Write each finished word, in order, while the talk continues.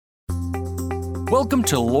Welcome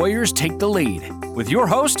to Lawyers Take the Lead with your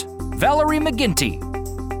host, Valerie McGinty.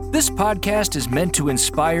 This podcast is meant to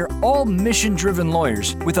inspire all mission-driven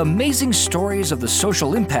lawyers with amazing stories of the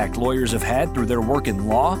social impact lawyers have had through their work in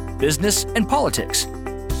law, business, and politics.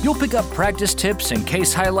 You'll pick up practice tips and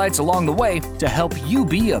case highlights along the way to help you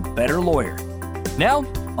be a better lawyer. Now,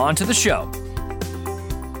 on to the show.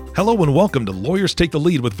 Hello and welcome to Lawyers Take the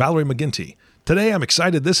Lead with Valerie McGinty. Today, I'm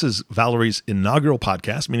excited. This is Valerie's inaugural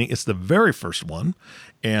podcast, meaning it's the very first one,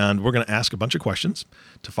 and we're going to ask a bunch of questions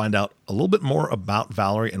to find out a little bit more about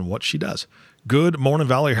Valerie and what she does. Good morning,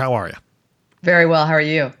 Valerie. How are you? Very well. How are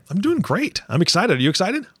you? I'm doing great. I'm excited. Are you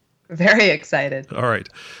excited? Very excited. All right.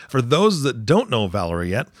 For those that don't know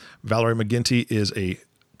Valerie yet, Valerie McGinty is a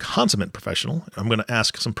consummate professional. I'm going to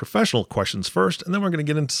ask some professional questions first, and then we're going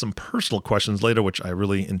to get into some personal questions later, which I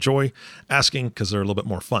really enjoy asking because they're a little bit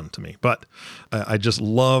more fun to me. But I just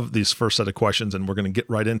love these first set of questions, and we're going to get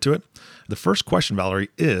right into it. The first question, Valerie,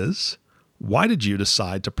 is why did you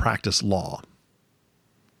decide to practice law?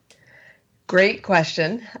 Great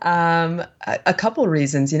question. A couple of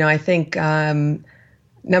reasons. I think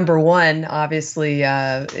number one, obviously,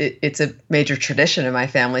 it's a major tradition in my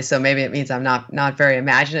family, so maybe it means I'm not very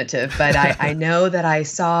imaginative. But I know that I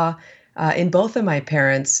saw in both of my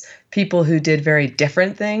parents people who did very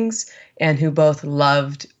different things and who both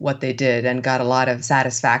loved what they did and got a lot of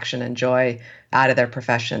satisfaction and joy out of their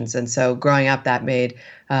professions. And so growing up, that made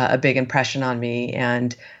a big impression on me.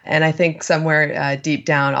 And I think somewhere deep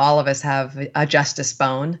down, all of us have a justice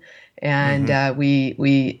bone. And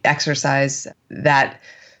we exercise that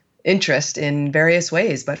interest in various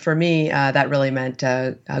ways. But for me, that really meant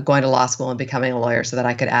going to law school and becoming a lawyer so that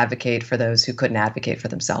I could advocate for those who couldn't advocate for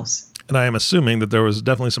themselves. And I am assuming that there was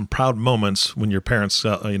definitely some proud moments when your parents,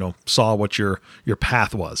 saw what your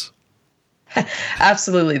path was.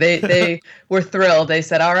 Absolutely. They were thrilled. They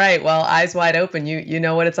said, all right, well, eyes wide open. You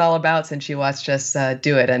know what it's all about since you watched us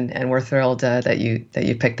do it. And we're thrilled that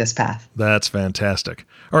you picked this path. That's fantastic.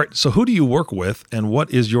 All right. So who do you work with and what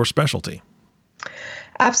is your specialty?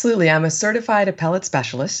 Absolutely. I'm a certified appellate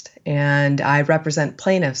specialist and I represent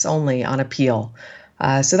plaintiffs only on appeal.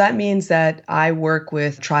 So that means that I work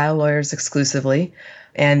with trial lawyers exclusively.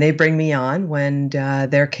 And they bring me on when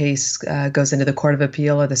their case goes into the Court of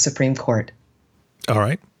Appeal or the Supreme Court. All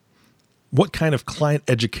right. What kind of client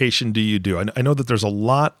education do you do? I know that there's a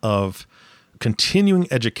lot of continuing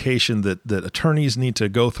education that attorneys need to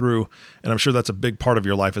go through, and I'm sure that's a big part of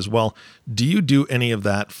your life as well. Do you do any of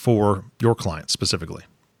that for your clients specifically?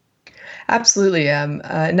 Absolutely.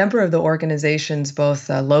 A number of the organizations, both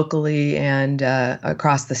locally and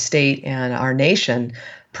across the state and our nation,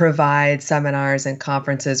 provide seminars and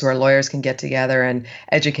conferences where lawyers can get together and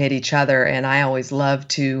educate each other. And I always love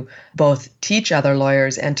to both teach other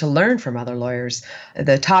lawyers and to learn from other lawyers.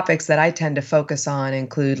 The topics that I tend to focus on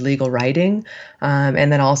include legal writing, and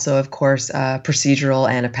then also, of course, procedural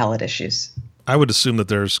and appellate issues. I would assume that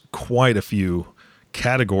there's quite a few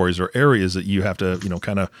categories or areas that you have to,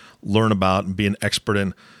 kind of learn about and be an expert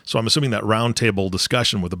in. So I'm assuming that roundtable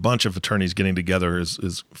discussion with a bunch of attorneys getting together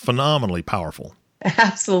is phenomenally powerful.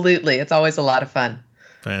 Absolutely. It's always a lot of fun.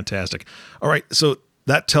 Fantastic. All right. So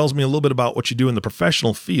that tells me a little bit about what you do in the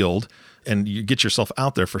professional field, and you get yourself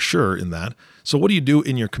out there for sure in that. So what do you do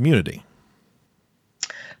in your community?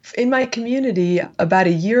 In my community, about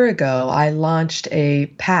a year ago, I launched a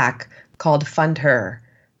PAC called Fund Her,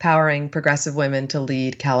 Powering Progressive Women to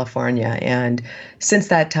Lead California. And since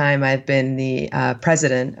that time, I've been the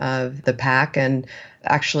president of the PAC. And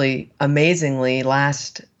actually, amazingly,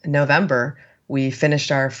 last November, we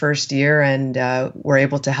finished our first year and were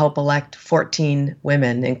able to help elect 14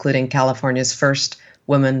 women, including California's first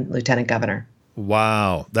woman lieutenant governor.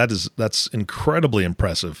 Wow, that's incredibly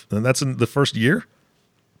impressive. And that's in the first year?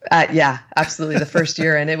 Yeah, absolutely. The first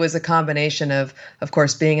year. And it was a combination of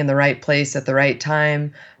course, being in the right place at the right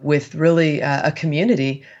time with really a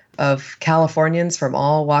community of Californians from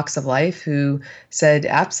all walks of life who said,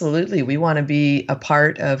 absolutely, we want to be a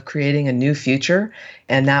part of creating a new future.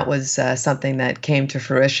 And that was something that came to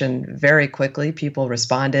fruition very quickly. People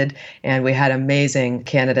responded, and we had amazing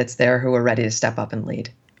candidates there who were ready to step up and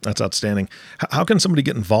lead. That's outstanding. How can somebody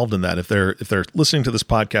get involved in that if they're listening to this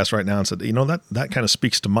podcast right now and said, that kind of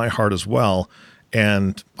speaks to my heart as well,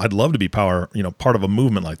 and I'd love to be part of a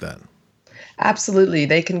movement like that? Absolutely.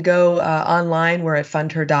 They can go online. We're at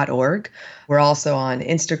fundher.org. We're also on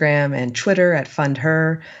Instagram and Twitter at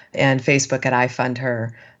fundher and Facebook at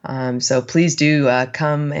iFundher. So please do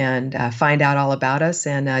come and find out all about us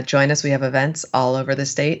and join us. We have events all over the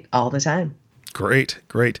state all the time. Great,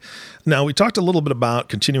 great. Now, we talked a little bit about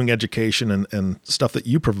continuing education and stuff that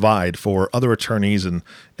you provide for other attorneys and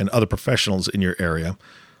other professionals in your area.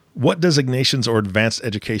 What designations or advanced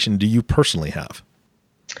education do you personally have?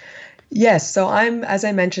 Yes. So I'm, as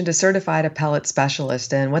I mentioned, a certified appellate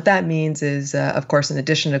specialist. And what that means is, of course, in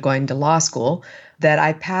addition to going to law school, that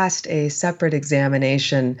I passed a separate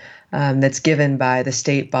examination that's given by the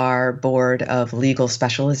State Bar Board of Legal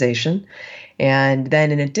Specialization. And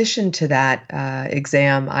then in addition to that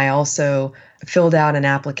exam, I also filled out an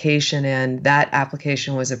application, and that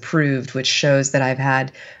application was approved, which shows that I've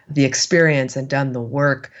had the experience and done the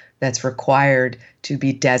work that's required to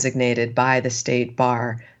be designated by the State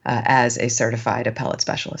Bar as a certified appellate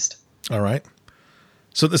specialist. All right.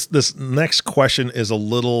 So this next question is a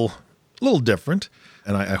little different,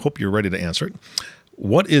 and I hope you're ready to answer it.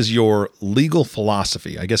 What is your legal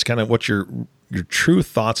philosophy? I guess kind of what your true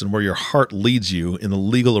thoughts and where your heart leads you in the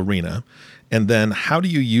legal arena. And then how do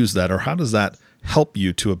you use that, or how does that help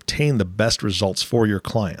you to obtain the best results for your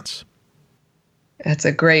clients? That's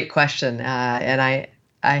a great question. And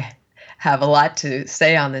I have a lot to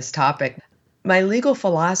say on this topic. My legal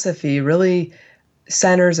philosophy really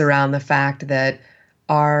centers around the fact that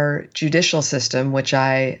our judicial system, which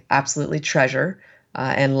I absolutely treasure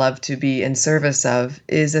and love to be in service of,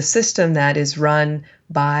 is a system that is run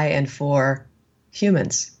by and for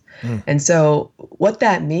humans. And so what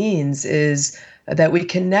that means is that we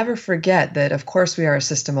can never forget that, of course, we are a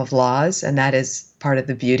system of laws, and that is part of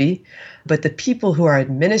the beauty, but the people who are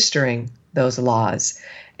administering those laws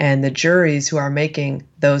and the juries who are making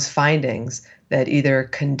those findings that either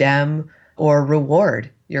condemn or reward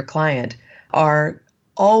your client are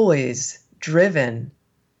always driven,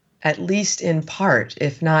 at least in part,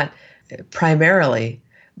 if not primarily,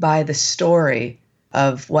 by the story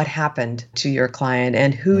of what happened to your client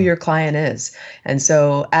and who your client is. And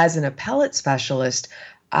so as an appellate specialist,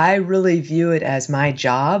 I really view it as my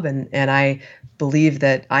job, and I believe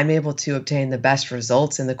that I'm able to obtain the best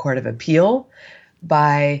results in the Court of Appeal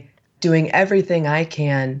by doing everything I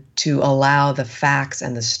can to allow the facts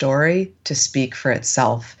and the story to speak for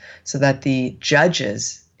itself, so that the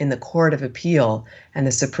judges in the Court of Appeal and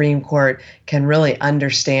the Supreme Court can really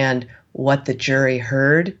understand what the jury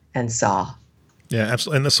heard and saw. Yeah,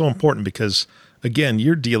 absolutely. And that's so important because, again,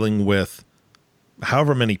 you're dealing with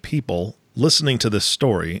however many people listening to this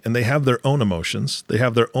story, and they have their own emotions, they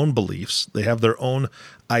have their own beliefs, they have their own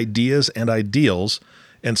ideas and ideals.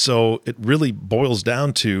 And so it really boils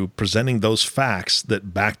down to presenting those facts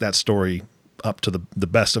that back that story up to the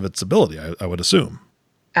best of its ability, I would assume.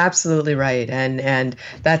 Absolutely right. And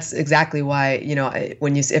that's exactly why,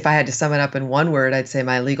 if I had to sum it up in one word, I'd say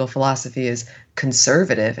my legal philosophy is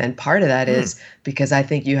conservative. And part of that is because I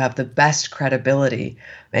think you have the best credibility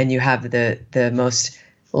and you have the most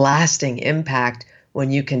lasting impact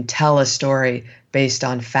when you can tell a story based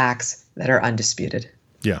on facts that are undisputed.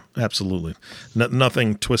 Yeah, absolutely.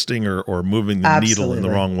 Nothing twisting or moving the needle in the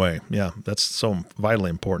wrong way. Yeah, that's so vitally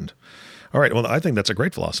important. All right. Well, I think that's a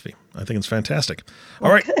great philosophy. I think it's fantastic. All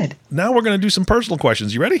right. Good. Now we're going to do some personal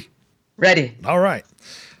questions. You ready? Ready. All right.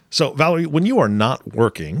 So, Valerie, when you are not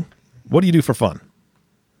working, what do you do for fun?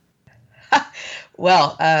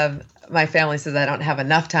 Well, my family says I don't have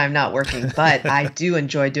enough time not working, but I do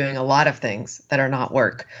enjoy doing a lot of things that are not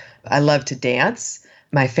work. I love to dance.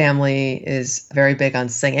 My family is very big on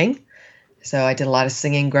singing. So I did a lot of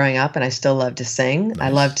singing growing up, and I still love to sing. Nice. I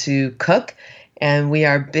love to cook. And we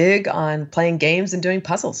are big on playing games and doing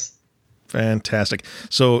puzzles. Fantastic.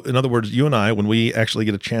 So in other words, you and I, when we actually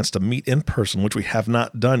get a chance to meet in person, which we have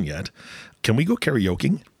not done yet, can we go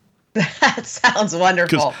karaoke? That sounds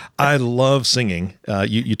wonderful. Because I love singing.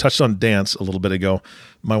 You touched on dance a little bit ago.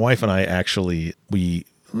 My wife and I actually,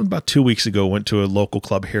 about 2 weeks ago, went to a local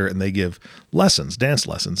club here, and they give lessons, dance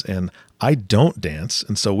lessons. And I don't dance.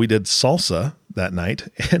 And so we did salsa that night.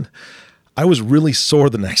 And I was really sore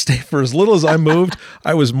the next day. For as little as I moved,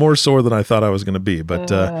 I was more sore than I thought I was going to be. But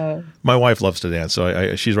my wife loves to dance,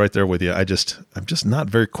 so she's right there with you. I'm just not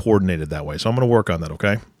very coordinated that way. So I'm going to work on that,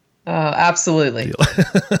 okay? Oh, absolutely.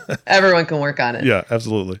 Everyone can work on it. Yeah,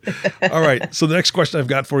 absolutely. All right. So the next question I've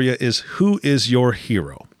got for you is, who is your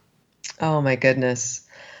hero? Oh, my goodness.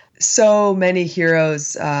 So many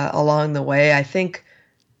heroes along the way. I think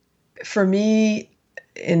for me,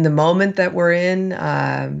 in the moment that we're in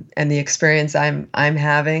and the experience I'm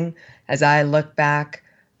having, as I look back,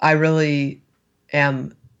 I really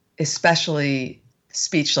am especially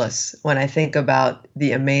speechless when I think about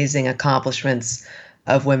the amazing accomplishments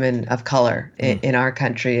of women of color in our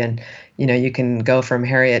country. And, you can go from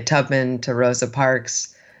Harriet Tubman to Rosa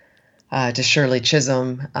Parks, to Shirley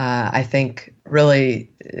Chisholm. I think really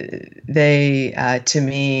they, to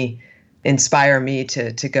me, inspire me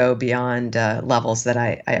to go beyond levels that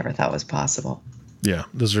I ever thought was possible. Yeah,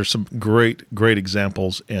 those are some great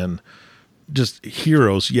examples, and just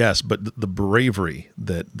heroes, yes, but the bravery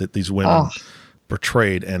that these women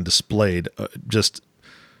portrayed and displayed just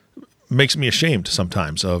makes me ashamed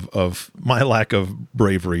sometimes of my lack of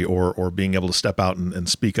bravery or being able to step out and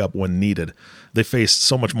speak up when needed. They faced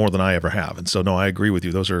so much more than I ever have, and so no, I agree with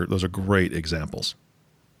you. Those are great examples.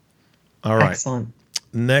 All right. Excellent.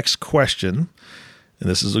 Next question, and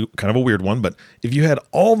this is kind of a weird one, but if you had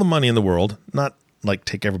all the money in the world, not like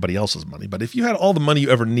take everybody else's money, but if you had all the money you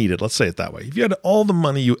ever needed, let's say it that way. If you had all the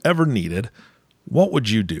money you ever needed, what would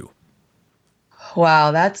you do?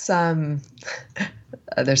 Wow, that's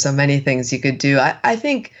there's so many things you could do. I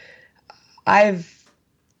think I've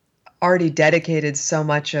already dedicated so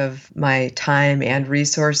much of my time and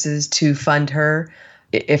resources to fund her.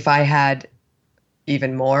 If I had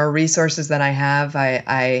even more resources than I have,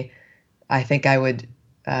 I think I would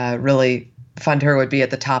really fund her would be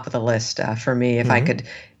at the top of the list for me. If I could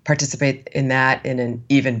participate in that in an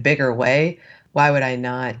even bigger way, why would I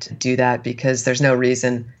not do that? Because there's no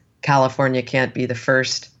reason California can't be the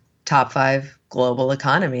first top 5 global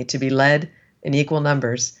economy to be led in equal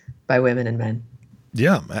numbers by women and men.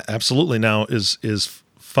 Yeah, absolutely. Now, is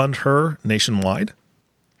Fund Her nationwide?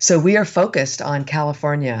 So we are focused on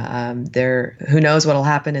California. Who knows what will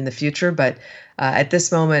happen in the future, but at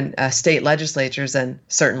this moment, state legislatures, and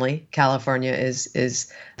certainly California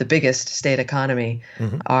is the biggest state economy,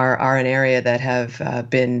 are an area that have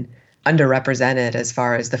been underrepresented as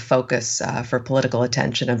far as the focus for political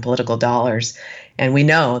attention and political dollars. And we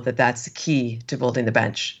know that that's the key to building the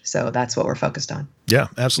bench. So that's what we're focused on. Yeah,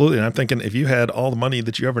 absolutely. And I'm thinking if you had all the money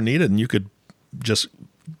that you ever needed and you could just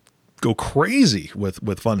go crazy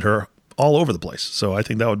with Fund Her all over the place. So I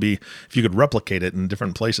think that would be, if you could replicate it in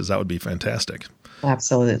different places, that would be fantastic.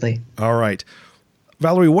 Absolutely. All right.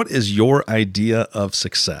 Valerie, what is your idea of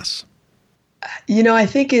success? I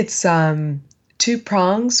think it's 2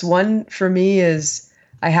 prongs. One for me is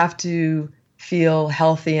I have to feel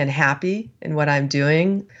healthy and happy in what I'm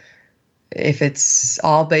doing. If it's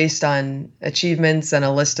all based on achievements and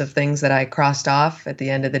a list of things that I crossed off at the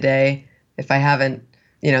end of the day, if I haven't,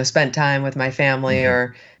 spent time with my family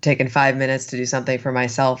or taken 5 minutes to do something for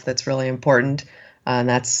myself that's really important,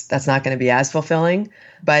 that's not going to be as fulfilling.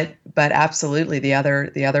 But absolutely, the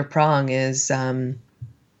other prong is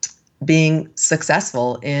being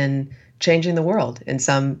successful in changing the world in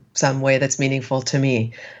some way that's meaningful to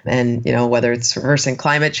me. And, whether it's reversing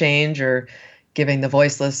climate change or giving the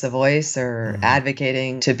voiceless a voice or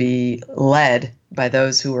advocating to be led by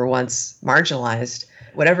those who were once marginalized,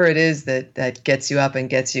 whatever it is that gets you up and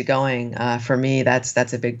gets you going, for me,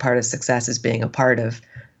 that's a big part of success, is being a part of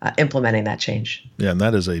implementing that change. Yeah, and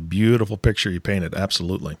that is a beautiful picture you painted.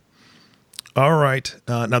 Absolutely. All right.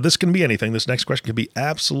 Now, this can be anything. This next question can be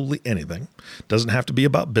absolutely anything. Doesn't have to be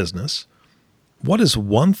about business. What is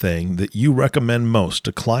one thing that you recommend most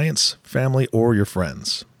to clients, family, or your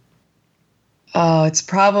friends? Oh, it's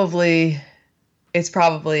probably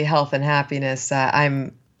health and happiness.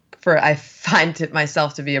 I find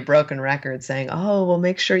myself to be a broken record saying, oh, well,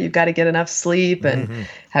 make sure you've got to get enough sleep and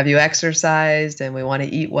have you exercised, and we want to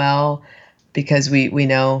eat well, because we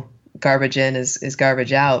know garbage in is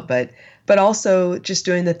garbage out, but also just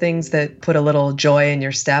doing the things that put a little joy in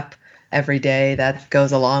your step every day, that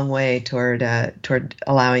goes a long way toward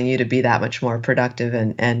allowing you to be that much more productive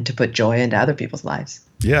and to put joy into other people's lives.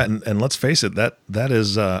 Yeah, and let's face it, that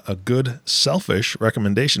is a good selfish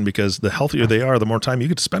recommendation, because the healthier they are, the more time you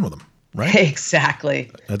get to spend with them, right?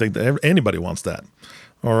 Exactly. I think that anybody wants that.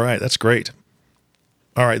 All right, that's great.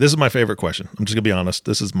 All right, this is my favorite question. I'm just going to be honest.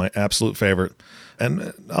 This is my absolute favorite.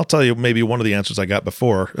 And I'll tell you maybe one of the answers I got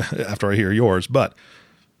before after I hear yours. But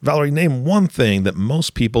Valerie, name one thing that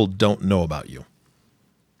most people don't know about you.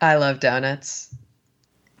 I love donuts.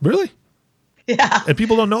 Really? Yeah. And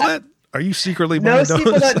people don't know that? Are you secretly buying donuts? Most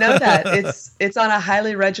people don't know that. It's on a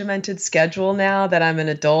highly regimented schedule now that I'm an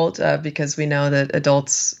adult, because we know that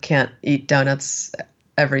adults can't eat donuts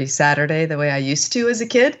every Saturday the way I used to as a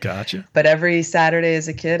kid. Gotcha. But every Saturday as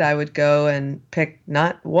a kid, I would go and pick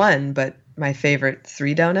not one, but my favorite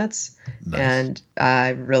 3 donuts. Nice. And I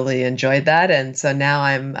really enjoyed that. And so now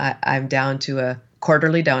I'm down to a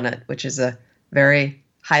quarterly donut, which is a very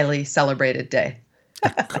highly celebrated day.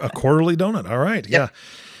 A quarterly donut. All right. Yep.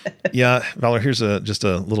 Yeah. Valerie, here's just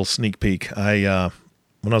a little sneak peek. When I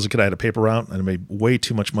was a kid, I had a paper route and I made way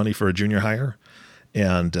too much money for a junior hire.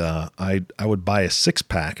 And I would buy a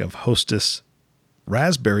 6-pack of Hostess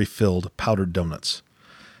raspberry-filled powdered donuts.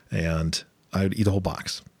 and I would eat a whole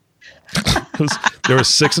box. There was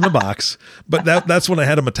 6 in the box, but that's when I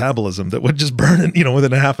had a metabolism that would just burn it,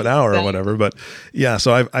 within a half an hour or whatever. But yeah,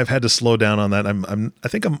 so I've had to slow down on that. I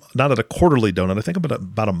think I'm not at a quarterly donut. I think I'm at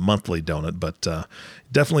about a monthly donut, but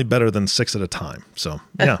definitely better than 6 at a time. So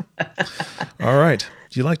yeah. All right.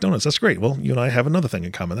 Do you like donuts? That's great. Well, you and I have another thing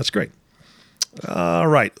in common. That's great. All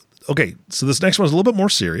right. Okay. So this next one is a little bit more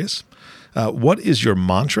serious. What is your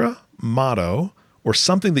mantra, motto, or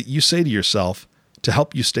something that you say to yourself to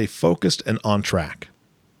help you stay focused and on track?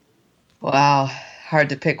 Wow, hard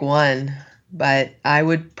to pick one, but I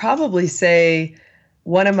would probably say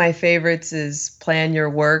one of my favorites is plan your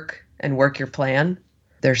work and work your plan.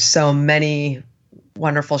 There's so many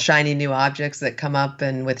wonderful, shiny new objects that come up,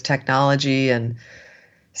 and with technology and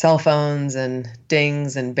cell phones and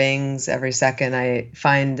dings and bings every second, I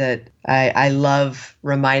find that I love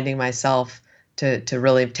reminding myself to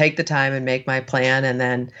really take the time and make my plan, and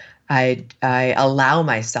then I allow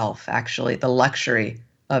myself actually the luxury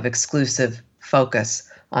of exclusive focus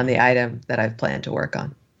on the item that I've planned to work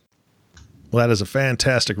on. Well, that is a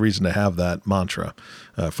fantastic reason to have that mantra,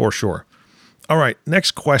 for sure. All right,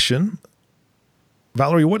 next question.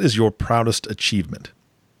 Valerie, what is your proudest achievement?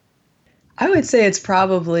 I would say it's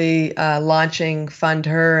probably launching Fund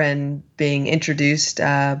Her and being introduced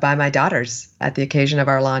by my daughters at the occasion of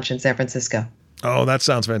our launch in San Francisco. Oh, that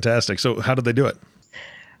sounds fantastic. So how did they do it?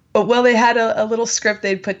 Well, they had a little script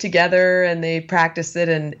they'd put together, and they practiced it,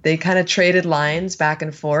 and they kind of traded lines back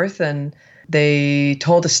and forth, and they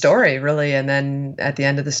told a story, really. And then at the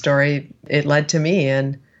end of the story, it led to me,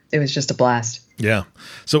 and it was just a blast. Yeah.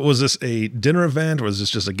 So was this a dinner event? Was this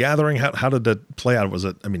just a gathering? How did that play out? Was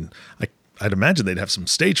it, I'd imagine they'd have some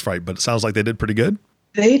stage fright, but it sounds like they did pretty good.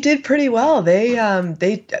 They did pretty well. They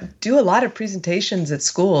do a lot of presentations at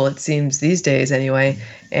school, it seems, these days anyway.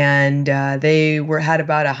 And they had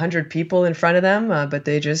about 100 people in front of them, but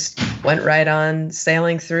they just went right on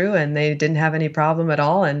sailing through, and they didn't have any problem at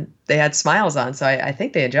all. And they had smiles on. So I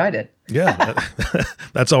think they enjoyed it. Yeah,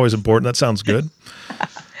 that's always important. That sounds good.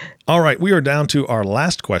 All right, we are down to our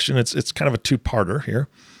last question. It's kind of a two-parter here.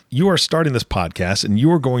 You are starting this podcast, and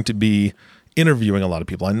you are going to be interviewing a lot of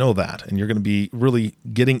people. I know that. And you're going to be really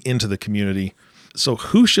getting into the community. So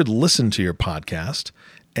who should listen to your podcast?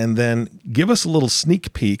 And then give us a little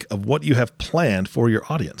sneak peek of what you have planned for your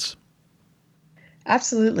audience.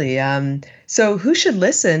 Absolutely. So who should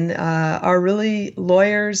listen are really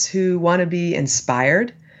lawyers who want to be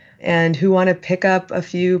inspired and who want to pick up a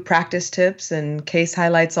few practice tips and case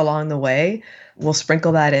highlights along the way. We'll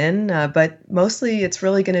sprinkle that in, but mostly it's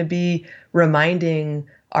really going to be reminding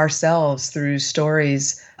ourselves through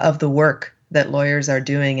stories of the work that lawyers are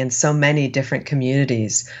doing in so many different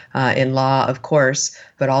communities, in law, of course,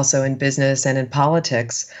 but also in business and in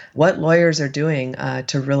politics, what lawyers are doing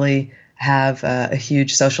to really have a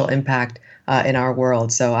huge social impact in our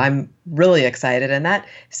world. So I'm really excited. And that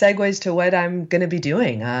segues to what I'm going to be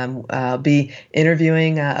doing. I'll be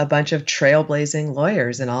interviewing a bunch of trailblazing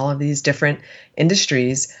lawyers in all of these different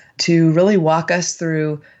industries to really walk us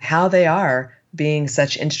through how they are being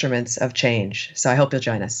such instruments of change. So I hope you'll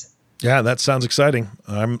join us. Yeah, that sounds exciting.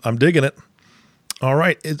 I'm digging it. All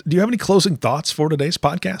right. Do you have any closing thoughts for today's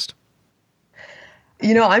podcast?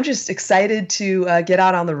 I'm just excited to get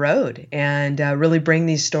out on the road and really bring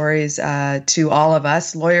these stories to all of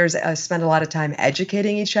us. Lawyers spend a lot of time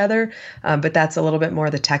educating each other, but that's a little bit more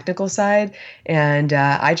the technical side. And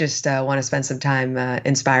I just want to spend some time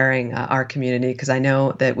inspiring our community, because I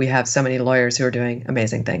know that we have so many lawyers who are doing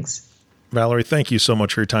amazing things. Valerie, thank you so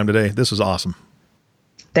much for your time today. This was awesome.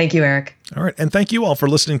 Thank you, Eric. All right. And thank you all for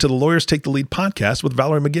listening to the Lawyers Take the Lead podcast with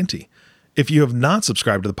Valerie McGinty. If you have not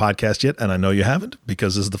subscribed to the podcast yet, and I know you haven't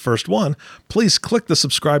because this is the first one, please click the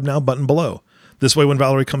subscribe now button below. This way, when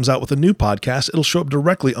Valerie comes out with a new podcast, it'll show up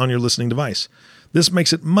directly on your listening device. This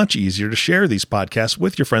makes it much easier to share these podcasts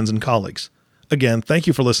with your friends and colleagues. Again, thank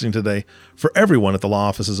you for listening today. For everyone at the law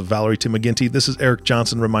offices of Valerie T. McGinty, this is Eric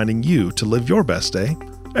Johnson reminding you to live your best day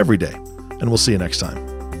every day. And we'll see you next time.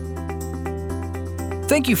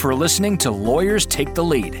 Thank you for listening to Lawyers Take the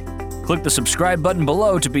Lead. Click the subscribe button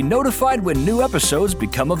below to be notified when new episodes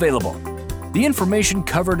become available. The information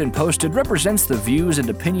covered and posted represents the views and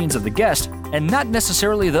opinions of the guest and not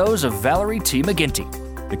necessarily those of Valerie T. McGinty.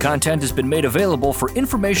 The content has been made available for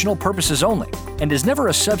informational purposes only and is never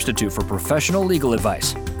a substitute for professional legal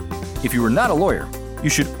advice. If you are not a lawyer, you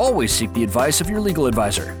should always seek the advice of your legal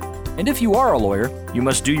advisor. And if you are a lawyer, you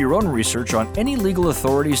must do your own research on any legal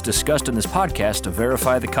authorities discussed in this podcast to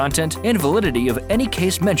verify the content and validity of any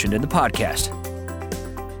case mentioned in the podcast.